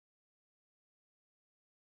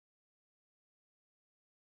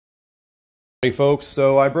Hey folks,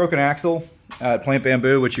 so I broke an axle at Plant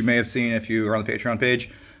Bamboo, which you may have seen if you were on the Patreon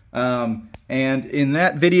page. And in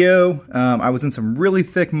that video, I was in some really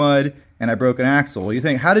thick mud and I broke an axle. You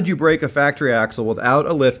think, how did you break a factory axle without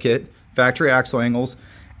a lift kit, factory axle angles,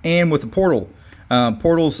 and with a portal?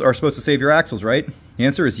 Portals are supposed to save your axles, right? The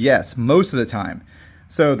answer is yes, most of the time.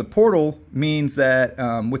 So the portal means that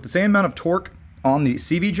with the same amount of torque on the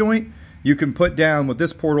CV joint, you can put down with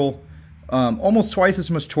this portal almost twice as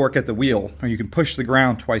much torque at the wheel, or you can push the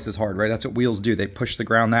ground twice as hard, right? That's what wheels do. They push the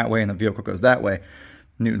ground that way and the vehicle goes that way.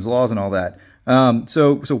 Newton's laws and all that.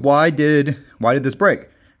 So why did this break?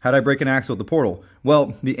 How did I break an axle with the portal?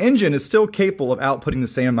 Well, the engine is still capable of outputting the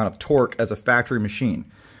same amount of torque as a factory machine.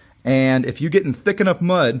 And if you get in thick enough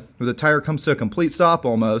mud where the tire comes to a complete stop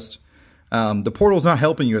almost, the portal's not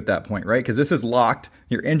helping you at that point, right? Because this is locked,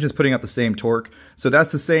 your engine's putting out the same torque. So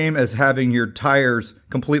that's the same as having your tires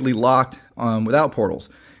completely locked without portals.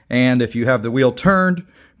 And if you have the wheel turned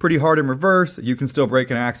pretty hard in reverse, you can still break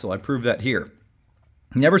an axle. I proved that here.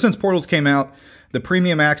 And ever since portals came out, the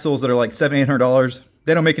premium axles that are like $700, $800,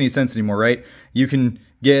 they don't make any sense anymore, right? You can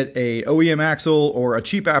get a OEM axle or a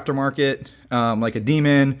cheap aftermarket, like a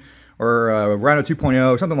Demon or a Rhino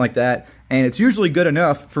 2.0 or something like that. And it's usually good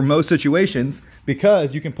enough for most situations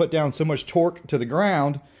because you can put down so much torque to the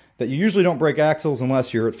ground that you usually don't break axles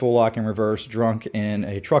unless you're at full lock in reverse, drunk in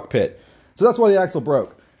a truck pit. So that's why the axle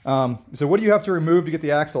broke. So what do you have to remove to get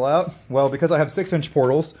the axle out? Well, because I have 6-inch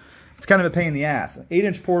portals, it's kind of a pain in the ass.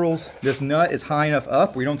 8-inch portals, this nut is high enough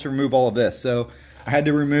up where you don't have to remove all of this. So I had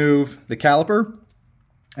to remove the caliper.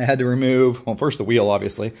 I had to remove, well, first the wheel,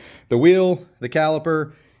 obviously. The wheel, the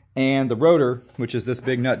caliper, and the rotor, which is this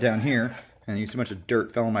big nut down here. And you see a bunch of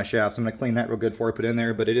dirt fell on my shaft, so I'm going to clean that real good before I put it in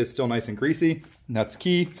there, but it is still nice and greasy, and that's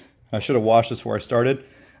key. I should have washed this before I started.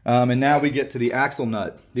 And now we get to the axle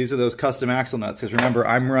nut. These are those custom axle nuts, because remember,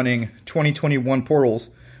 I'm running 2021 portals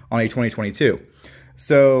on a 2022.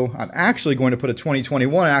 So I'm actually going to put a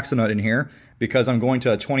 2021 axle nut in here, because I'm going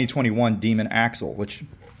to a 2021 Demon axle, which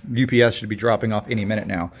UPS should be dropping off any minute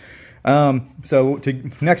now.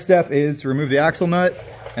 Next step is to remove the axle nut,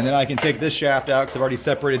 and then I can take this shaft out because I've already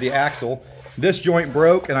separated the axle. This joint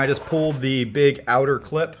broke and I just pulled the big outer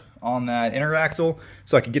clip on that inner axle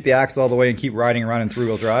so I could get the axle all the way and keep riding around in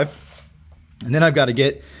three-wheel drive. And then I've got to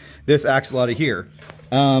get this axle out of here.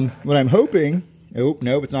 What I'm hoping, oh,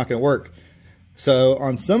 nope, it's not going to work. So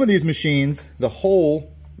on some of these machines, the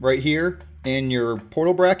hole right here in your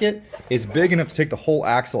portal bracket is big enough to take the whole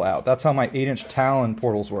axle out. That's how my 8-inch Talon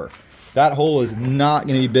portals were. That hole is not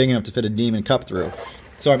going to be big enough to fit a Demon cup through.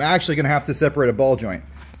 So I'm actually going to have to separate a ball joint.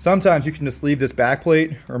 Sometimes you can just leave this back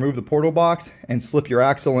plate, remove the portal box, and slip your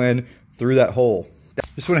axle in through that hole.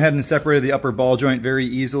 Just went ahead and separated the upper ball joint very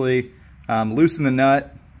easily. Loosened the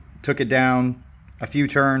nut, took it down a few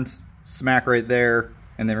turns, smack right there,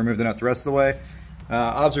 and then removed the nut the rest of the way.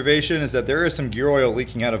 Observation is that there is some gear oil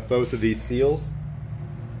leaking out of both of these seals.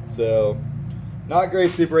 So, not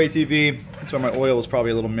great Super ATV. That's why my oil is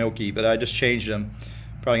probably a little milky, but I just changed them.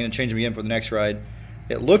 Probably going to change them again for the next ride.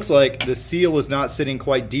 It looks like the seal is not sitting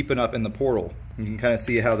quite deep enough in the portal. You can kind of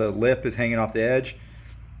see how the lip is hanging off the edge.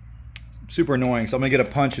 Super annoying, so I'm going to get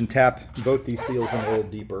a punch and tap both these seals in a little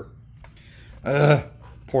deeper.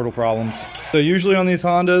 Portal problems. So usually on these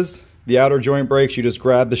Hondas, the outer joint breaks, you just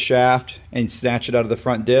grab the shaft and snatch it out of the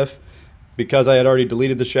front diff. Because I had already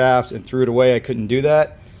deleted the shaft and threw it away, I couldn't do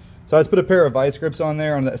that. So I just put a pair of vice grips on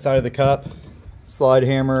there on the side of the cup, slide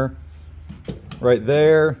hammer right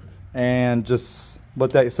there, and just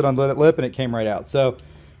let that sit on the lip and it came right out. So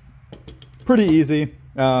pretty easy.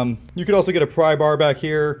 You could also get a pry bar back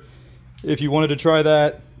here if you wanted to try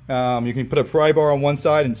that. You can put a pry bar on one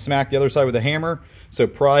side and smack the other side with a hammer. So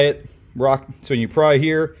pry it, rock. So when you pry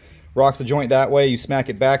here, rocks the joint that way, you smack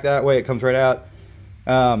it back that way, it comes right out.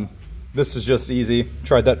 This is just easy.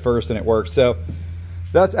 Tried that first and it worked. So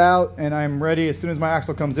that's out and I'm ready. As soon as my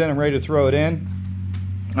axle comes in, I'm ready to throw it in.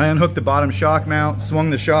 I unhooked the bottom shock mount, swung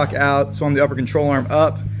the shock out, swung the upper control arm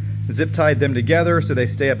up, zip tied them together so they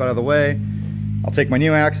stay up out of the way. I'll take my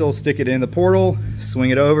new axle, stick it in the portal, swing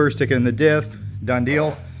it over, stick it in the diff, done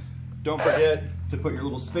deal. Don't forget to put your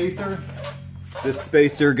little spacer. This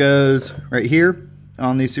spacer goes right here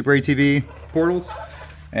on these Super ATV portals,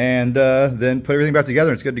 and then put everything back together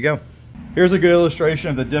and it's good to go. Here's a good illustration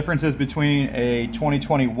of the differences between a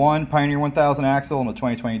 2021 Pioneer 1000 axle and a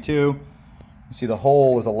 2022. You see the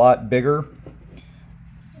hole is a lot bigger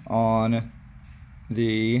on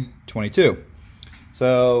the 22.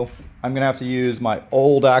 So I'm gonna have to use my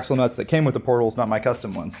old axle nuts that came with the portals, not my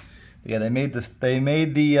custom ones. Yeah, they made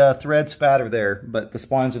the threads fatter there, but the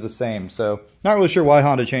splines are the same. So not really sure why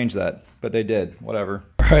Honda changed that, but they did, whatever.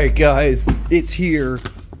 Alright guys, it's here.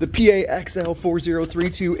 The PAXL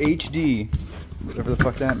 4032 HD. Whatever the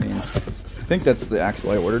fuck that means. I think that's the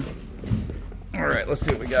axle I ordered. Alright, let's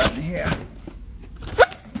see what we got in here.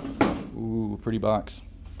 Ooh, pretty box.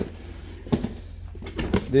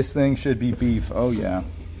 This thing should be beef. Oh yeah.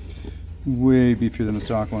 Way beefier than the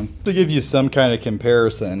stock one. To give you some kind of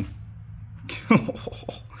comparison,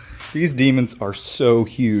 these demons are so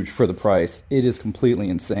huge for the price. It is completely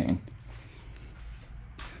insane.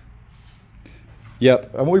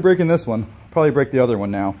 Yep, I won't be breaking this one. Probably break the other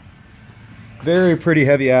one now. Very pretty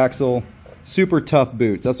heavy axle, super tough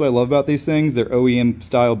boots. That's what I love about these things. They're OEM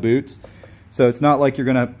style boots. So it's not like you're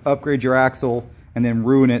gonna upgrade your axle and then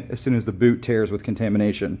ruin it as soon as the boot tears with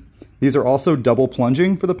contamination. These are also double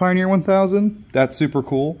plunging for the Pioneer 1000. That's super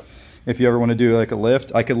cool. If you ever want to do like a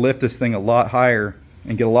lift, I could lift this thing a lot higher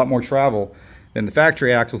and get a lot more travel than the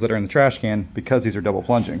factory axles that are in the trash can because these are double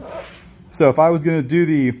plunging. So if I was gonna do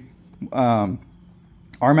the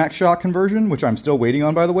RMAX shock conversion, which I'm still waiting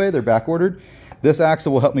on by the way, they're back ordered, this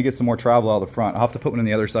axle will help me get some more travel out of the front. I'll have to put one on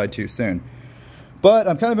the other side too soon. But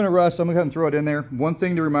I'm kind of in a rush, so I'm gonna go ahead and throw it in there. One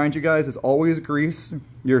thing to remind you guys is always grease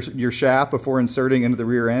your shaft before inserting into the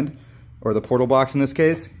rear end, or the portal box in this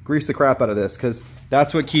case. Grease the crap out of this, because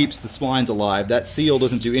that's what keeps the splines alive. That seal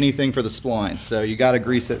doesn't do anything for the splines, so you gotta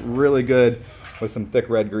grease it really good with some thick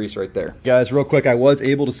red grease right there. Guys, real quick, I was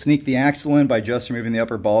able to sneak the axle in by just removing the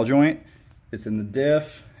upper ball joint. It's in the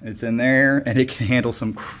diff, it's in there, and it can handle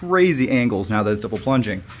some crazy angles now that it's double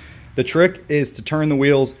plunging. The trick is to turn the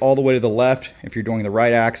wheels all the way to the left if you're doing the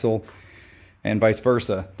right axle, and vice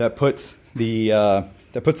versa. That puts the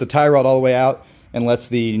tie rod all the way out and lets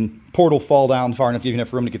the portal fall down far enough, giving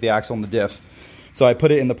enough room to get the axle in the diff. So I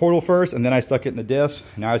put it in the portal first, and then I stuck it in the diff.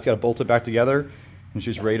 Now I just got to bolt it back together, and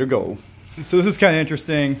she's ready to go. So this is kind of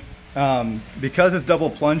interesting. Because it's double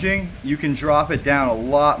plunging, you can drop it down a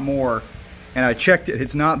lot more. And I checked it,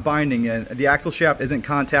 it's not binding. The axle shaft isn't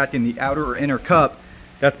contacting the outer or inner cup.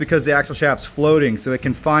 That's because the axle shaft's floating, so it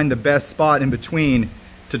can find the best spot in between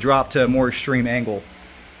to drop to a more extreme angle.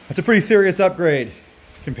 That's a pretty serious upgrade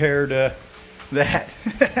compared to that.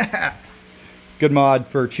 Good mod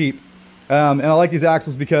for cheap. And I like these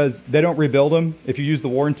axles because they don't rebuild them. If you use the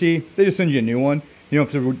warranty, they just send you a new one. You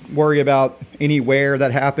don't have to worry about any wear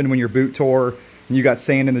that happened when your boot tore and you got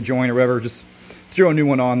sand in the joint or whatever. Just throw a new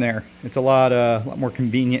one on there. It's a lot more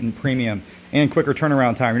convenient and premium and quicker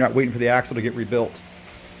turnaround time. You're not waiting for the axle to get rebuilt.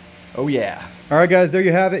 Oh yeah. All right guys, there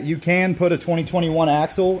you have it. You can put a 2021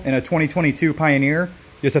 axle in a 2022 Pioneer.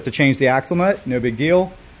 You just have to change the axle nut, no big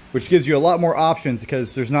deal, which gives you a lot more options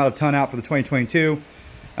because there's not a ton out for the 2022.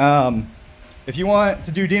 If you want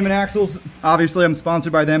to do Demon axles, obviously I'm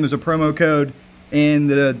sponsored by them. There's a promo code in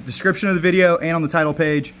the description of the video and on the title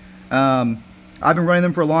page. I've been running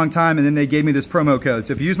them for a long time, and then they gave me this promo code.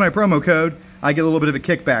 So if you use my promo code, I get a little bit of a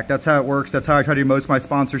kickback. That's how it works. That's how I try to do most of my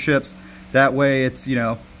sponsorships. That way it's, you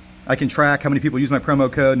know, I can track how many people use my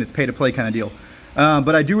promo code, and it's pay to play kind of deal.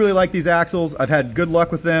 But I do really like these axles. I've had good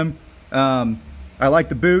luck with them. I like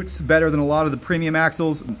the boots better than a lot of the premium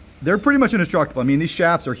axles. They're pretty much indestructible. I mean, these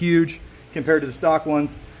shafts are huge compared to the stock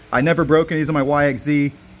ones. I never broke any of these on my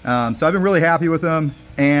YXZ. So I've been really happy with them,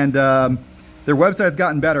 and their website's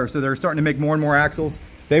gotten better, so they're starting to make more and more axles.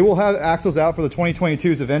 They will have axles out for the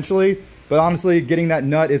 2022s eventually, but honestly, getting that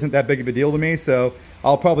nut isn't that big of a deal to me, so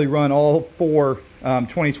I'll probably run all 4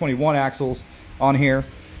 2021 axles on here.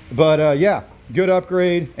 But yeah, good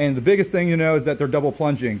upgrade, and the biggest thing you know is that they're double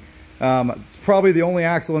plunging. It's probably the only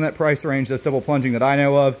axle in that price range that's double plunging that I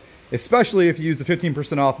know of, especially if you use the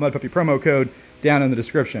 15% off Mud Puppy promo code down in the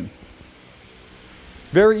description.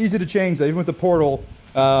 Very easy to change though, even with the portal.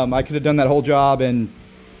 I could have done that whole job in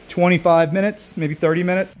 25 minutes, maybe 30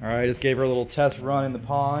 minutes. All right, I just gave her a little test run in the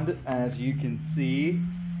pond, as you can see.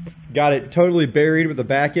 Got it totally buried with the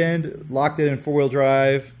back end, locked it in 4-wheel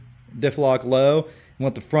drive, diff lock low, and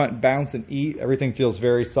let the front bounce and eat. Everything feels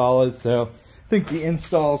very solid, so I think the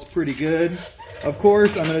install's pretty good. Of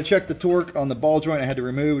course, I'm gonna check the torque on the ball joint I had to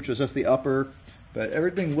remove, which was just the upper, but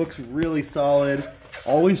everything looks really solid.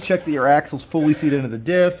 Always check that your axle's fully seated into the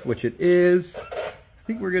diff, which it is.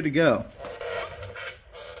 I think we're good to go.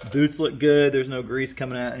 Boots look good. There's no grease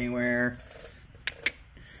coming out anywhere.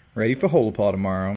 Ready for hole paw tomorrow.